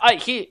 Yeah,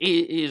 he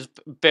is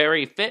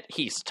very fit.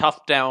 He's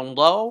tough down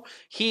low.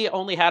 He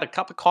only had a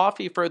cup of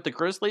coffee for the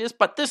Grizzlies,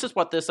 but this is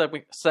what this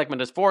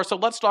segment is for. So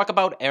let's talk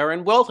about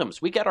Aaron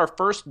Williams. We get our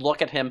first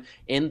look at him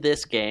in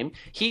this game.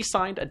 He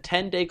signed a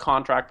 10-day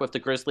contract with the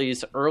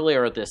Grizzlies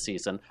earlier this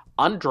season,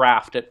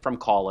 undrafted from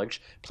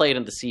college, played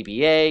in the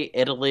CBA,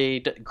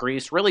 Italy,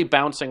 Greece, really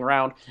bouncing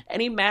around,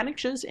 and he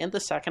manages in the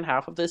second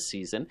half of this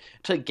season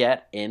to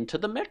get into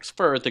the mix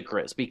for the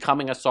Grizz,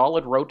 becoming a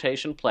solid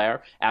rotation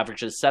player,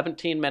 averages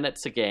 17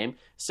 minutes a game,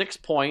 6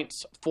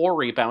 points, 4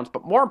 rebounds,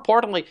 but more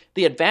importantly,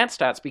 the advanced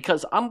stats,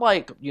 because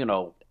unlike,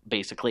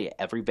 basically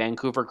every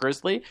Vancouver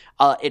Grizzly,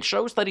 it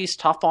shows that he's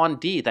tough on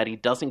D, that he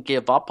doesn't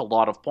give up a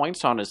lot of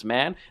points on his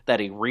man, that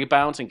he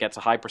rebounds and gets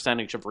a high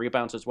percentage of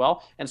rebounds as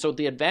well. And so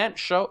the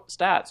advanced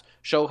stats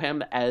show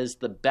him as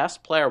the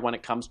best player when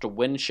it comes to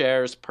win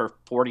shares per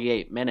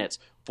 48 minutes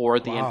for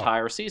the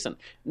entire season.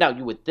 Now,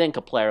 you would think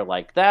a player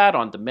like that,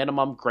 on the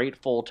minimum,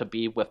 grateful to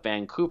be with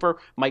Vancouver,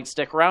 might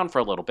stick around for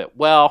a little bit.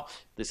 Well,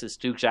 this is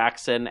Stu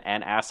Jackson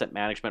and asset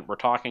management we're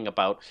talking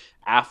about.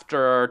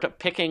 After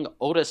picking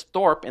Otis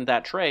Thorpe in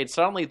that trade,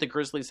 suddenly the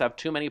Grizzlies have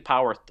too many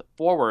power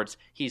forwards.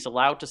 He's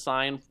allowed to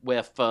sign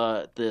with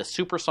the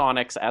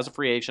Supersonics as a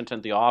free agent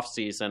in the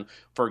offseason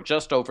for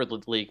just over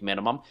the league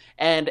minimum.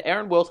 And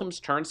Aaron Williams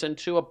turns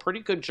into a pretty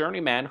good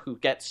journeyman who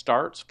gets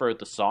starts for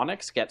the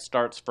Sonics, gets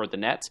starts for the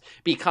Nets,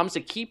 becomes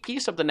a key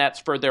piece of the Nets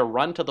for their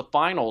run to the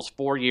finals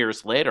 4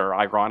 years later,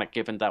 ironic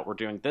given that we're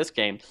doing this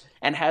game,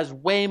 and has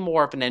way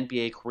more of an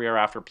NBA career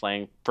after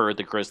playing for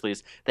the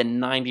Grizzlies than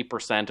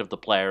 90% of the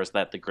players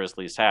that the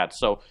Grizzlies had.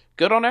 So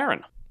good on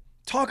Aaron.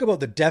 Talk about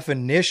the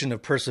definition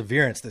of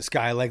perseverance, this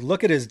guy. Like,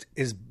 look at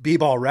his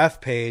B-ball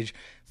ref page,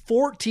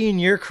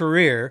 14-year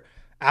career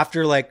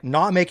after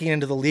not making it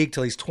into the league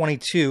till he's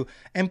 22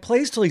 and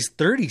plays till he's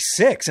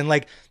 36.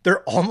 And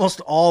they're almost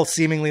all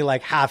seemingly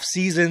half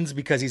seasons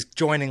because he's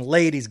joining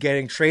late. He's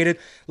getting traded.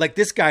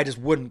 This guy just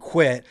wouldn't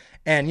quit.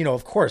 And,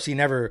 of course he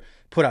never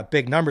put up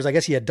big numbers. I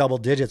guess he had double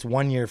digits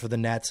 1 year for the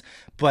Nets,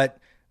 but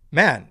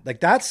man,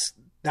 that's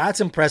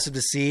impressive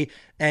to see.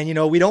 And,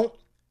 we don't,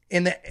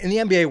 in the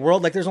NBA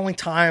world, there's only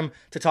time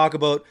to talk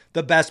about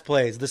the best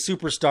plays, the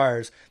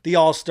superstars, the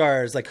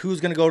all-stars, who's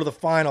going to go to the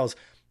finals.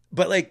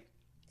 But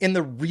in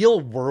the real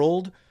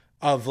world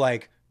of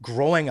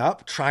growing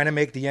up trying to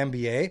make the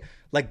NBA,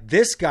 like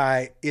this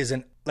guy is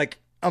an like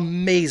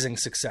amazing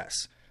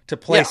success. To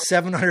play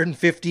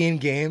 715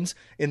 games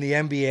in the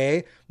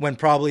NBA when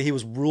probably he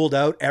was ruled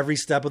out every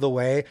step of the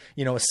way,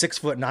 you know, a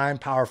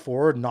 6'9" power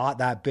forward, not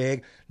that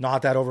big,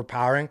 not that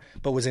overpowering,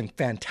 but was in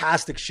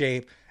fantastic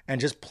shape and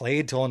just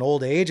played till an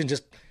old age and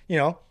just, you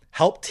know,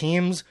 helped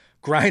teams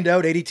grind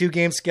out 82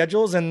 game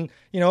schedules and,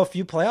 you know, a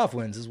few playoff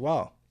wins as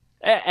well.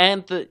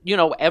 And,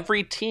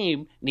 every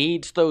team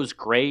needs those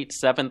great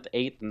 7th,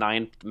 8th,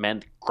 9th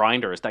men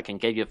grinders that can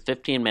give you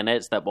 15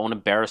 minutes that won't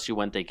embarrass you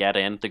when they get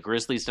in. The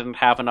Grizzlies didn't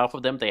have enough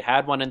of them. They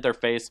had one in their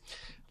face.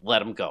 Let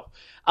them go.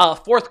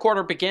 Fourth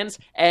quarter begins,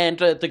 and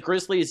the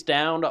Grizzlies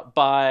down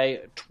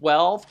by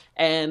 12,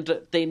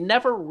 and they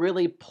never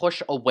really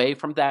push away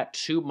from that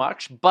too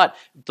much. But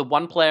the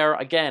one player,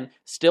 again,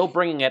 still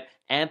bringing it,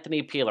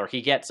 Anthony Peeler.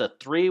 He gets a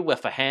 3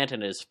 with a hand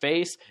in his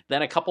face.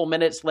 Then a couple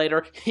minutes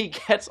later, he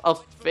gets a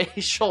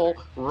facial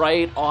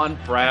right on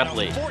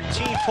Bradley.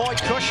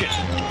 14-point cushion.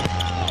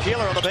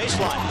 Peeler on the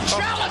baseline.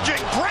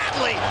 Challenging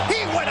Bradley.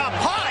 He went up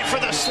high for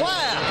the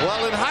slam.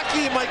 Well, in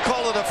hockey, you might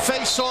call it a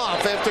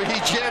face-off after he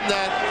jammed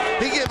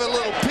that. He gave a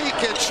little peek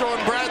at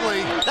Sean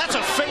Bradley. That's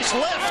a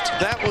facelift.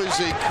 That was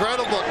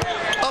incredible.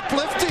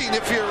 Uplifting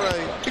if you're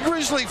a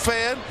Grizzly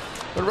fan.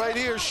 But right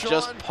here, Sean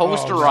just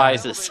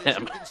posterizes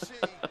him.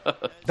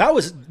 That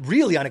was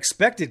really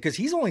unexpected because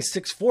he's only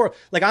 6'4".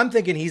 Like, I'm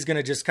thinking he's going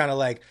to just kind of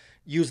like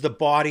use the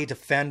body to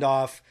fend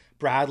off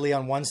Bradley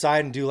on one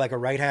side and do like a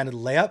right-handed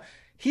layup.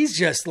 He's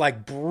just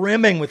like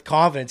brimming with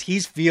confidence.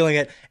 He's feeling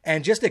it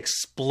and just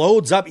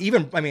explodes up.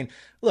 Even, I mean,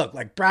 look,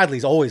 like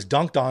Bradley's always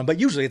dunked on, but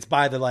usually it's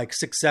by the like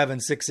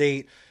 6'7",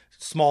 6'8",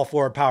 small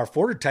forward, power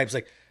forward types.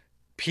 Like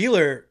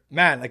Peeler,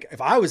 man, like if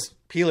I was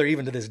Peeler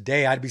even to this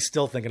day, I'd be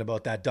still thinking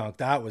about that dunk.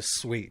 That was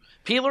sweet.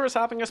 Peeler is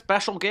having a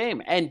special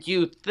game, and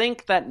you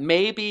think that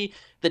maybe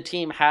the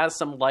team has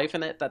some life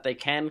in it that they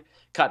can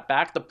cut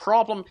back. The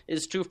problem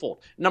is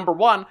twofold. Number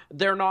one,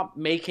 they're not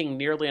making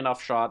nearly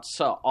enough shots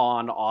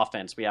on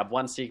offense. We have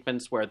one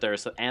sequence where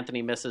there's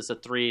Anthony misses a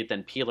 3,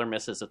 then Peeler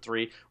misses a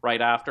 3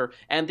 right after.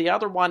 And the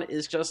other one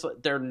is just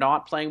they're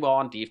not playing well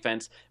on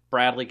defense.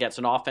 Bradley gets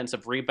an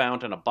offensive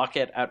rebound and a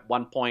bucket at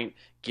one point.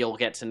 Gill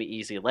gets an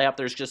easy layup.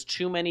 There's just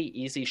too many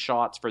easy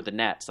shots for the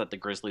Nets that the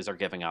Grizzlies are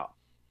giving up.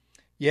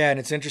 Yeah, and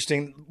it's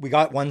interesting. We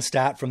got one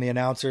stat from the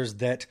announcers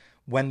that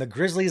when the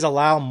Grizzlies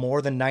allow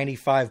more than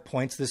 95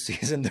 points this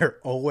season, they're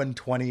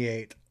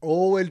 0-28.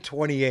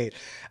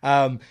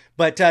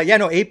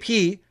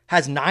 0-28. AP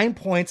has 9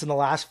 points in the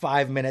last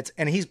 5 minutes,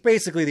 and he's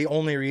basically the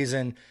only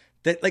reason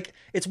that, like,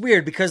 it's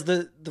weird because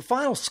the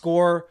final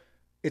score,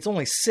 it's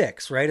only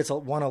 6, right? It's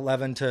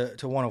 111 to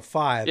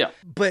 105. Yeah.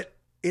 But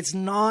it's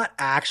not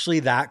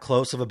actually that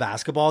close of a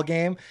basketball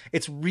game.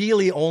 It's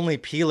really only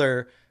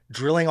Peeler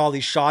drilling all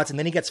these shots, and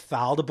then he gets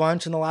fouled a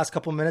bunch in the last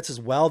couple of minutes as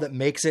well. That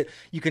makes it,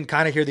 you can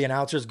kind of hear the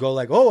announcers go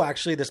like, oh,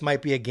 actually this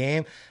might be a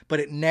game, but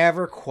it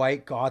never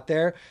quite got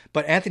there.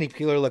 But Anthony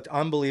Peeler looked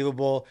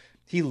unbelievable.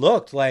 He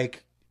looked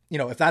like, you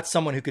know, if that's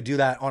someone who could do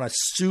that on a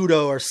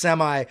pseudo or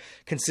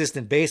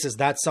semi-consistent basis,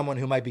 that's someone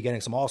who might be getting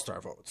some all-star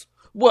votes.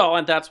 Well,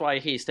 and that's why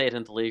he stayed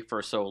in the league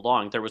for so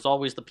long. There was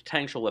always the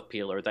potential with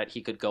Peeler that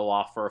he could go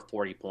off for a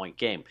 40-point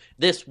game.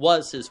 This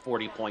was his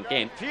 40-point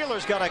game.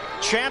 Peeler's got a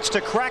chance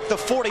to crack the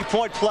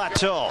 40-point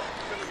plateau.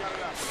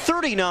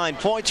 39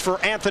 points for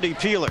Anthony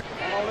Peeler.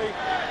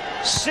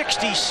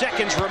 60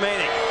 seconds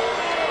remaining.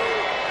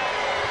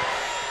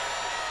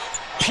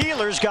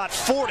 Peeler's got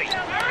 40.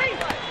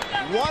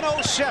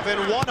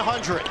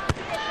 107-100.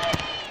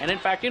 And in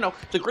fact,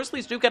 the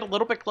Grizzlies do get a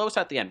little bit close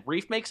at the end.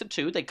 Reef makes it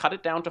 2. They cut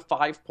it down to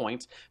 5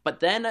 points. But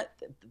then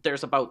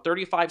there's about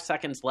 35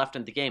 seconds left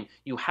in the game.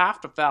 You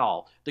have to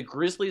foul. The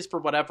Grizzlies, for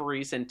whatever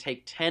reason,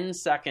 take 10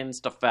 seconds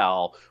to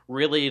foul,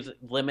 really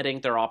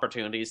limiting their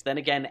opportunities. Then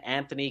again,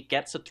 Anthony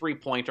gets a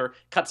 3-pointer,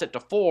 cuts it to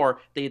 4.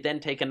 They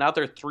then take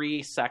another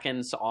 3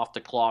 seconds off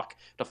the clock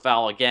to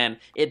foul again.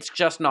 It's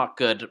just not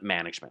good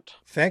management.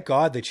 Thank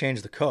God they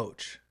changed the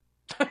coach.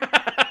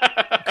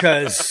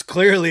 Because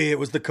clearly it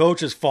was the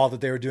coach's fault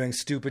that they were doing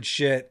stupid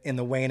shit in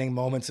the waning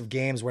moments of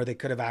games where they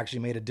could have actually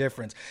made a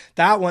difference.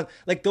 That one,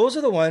 like, those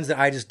are the ones that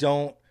I just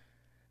don't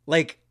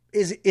like.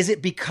 Is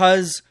it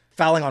because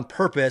fouling on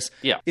purpose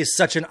is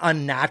such an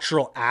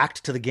unnatural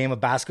act to the game of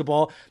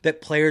basketball that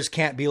players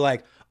can't be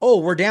like, oh,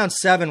 we're down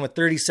 7 with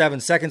 37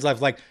 seconds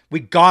left. Like, we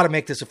got to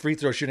make this a free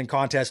throw shooting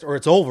contest or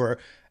it's over.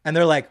 And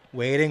they're like,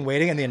 waiting.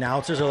 And the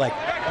announcers are like,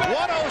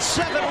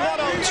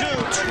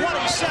 107-102,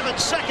 27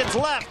 seconds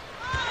left.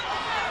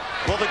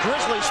 Well, the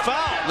Grizzlies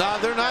foul. No,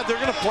 they're not. They're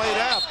going to play it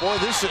out. Boy,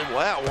 this is,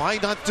 wow, why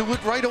not do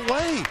it right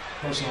away?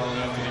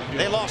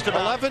 They lost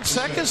about 11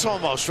 seconds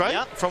almost, right?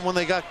 Yep. From when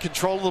they got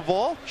control of the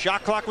ball.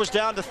 Shot clock was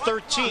down to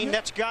 13.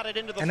 Nets got it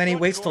into the and then he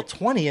waits till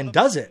 20 and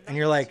does it. And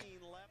you're like,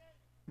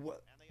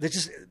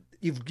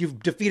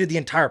 you've defeated the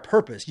entire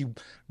purpose. You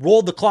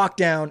rolled the clock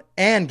down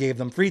and gave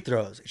them free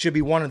throws. It should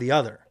be one or the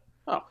other.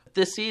 Oh,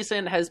 this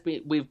season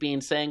we've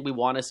been saying we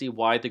want to see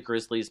why the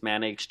Grizzlies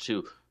managed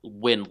to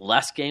win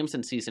less games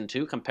in Season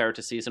 2 compared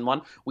to Season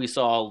 1. We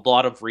saw a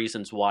lot of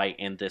reasons why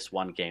in this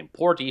one game.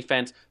 Poor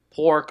defense,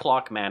 poor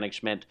clock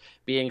management,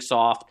 being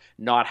soft,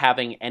 not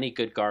having any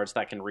good guards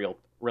that can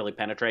really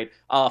penetrate.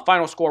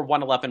 Final score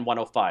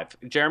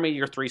 111-105. Jeremy,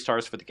 your 3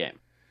 stars for the game.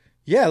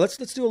 Yeah, let's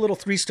do a little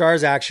 3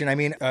 stars action. I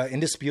mean,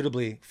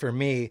 indisputably for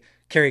me,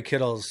 Kerry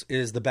Kittles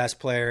is the best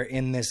player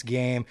in this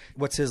game.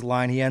 What's his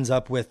line? He ends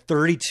up with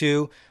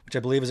 32, which I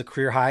believe is a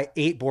career high,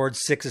 8 boards,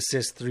 6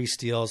 assists, 3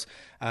 steals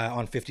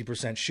on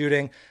 50%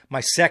 shooting. My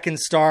second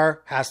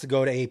star has to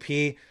go to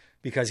AP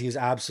because he's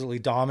absolutely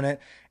dominant.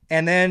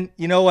 And then,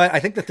 you know what?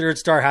 I think the third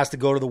star has to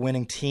go to the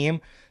winning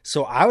team.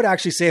 So I would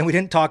actually say, and we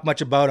didn't talk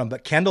much about him,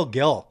 but Kendall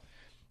Gill,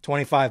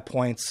 25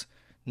 points,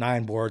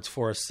 9 boards,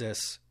 4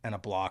 assists, and a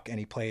block. And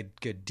he played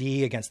good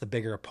D against the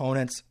bigger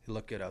opponents. He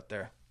looked good out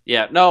there.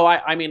 Yeah, no,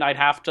 I mean, I'd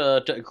have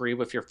to agree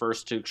with your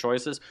first 2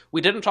 choices. We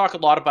didn't talk a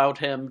lot about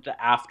him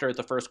after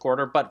the first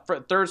quarter, but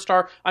for third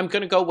star, I'm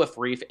going to go with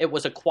Reef. It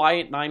was a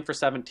quiet 9 for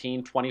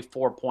 17,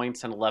 24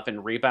 points and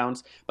 11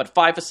 rebounds, but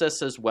 5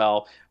 assists as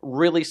well.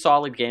 Really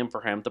solid game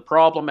for him. The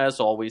problem, as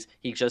always,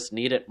 he just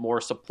needed more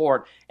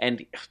support.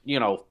 And,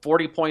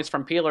 40 points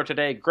from Peeler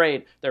today,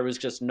 great. There was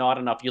just not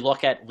enough. You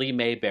look at Lee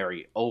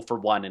Mayberry, 0 for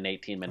 1 in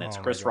 18 minutes.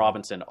 Chris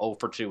Robinson, 0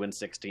 for 2 in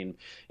 16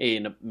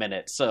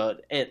 minutes. So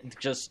it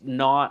just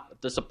not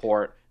the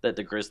support that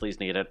the Grizzlies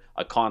needed.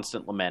 A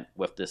constant lament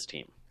with this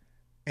team.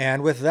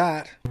 And with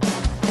that,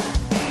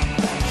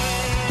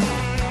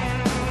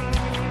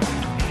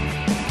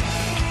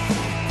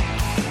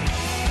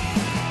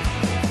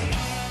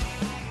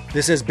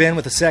 this has been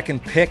With the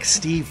Second Pick,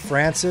 Steve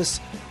Francis.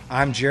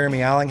 I'm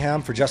Jeremy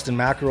Allingham for Justin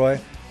McElroy.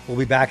 We'll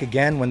be back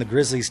again when the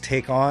Grizzlies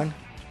take on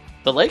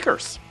the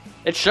Lakers.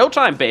 It's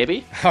showtime,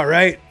 baby. All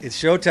right,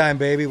 it's showtime,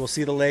 baby. We'll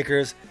see the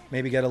Lakers.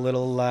 Maybe get a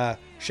little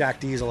Shaq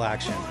Diesel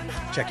action.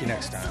 Check you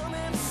next time.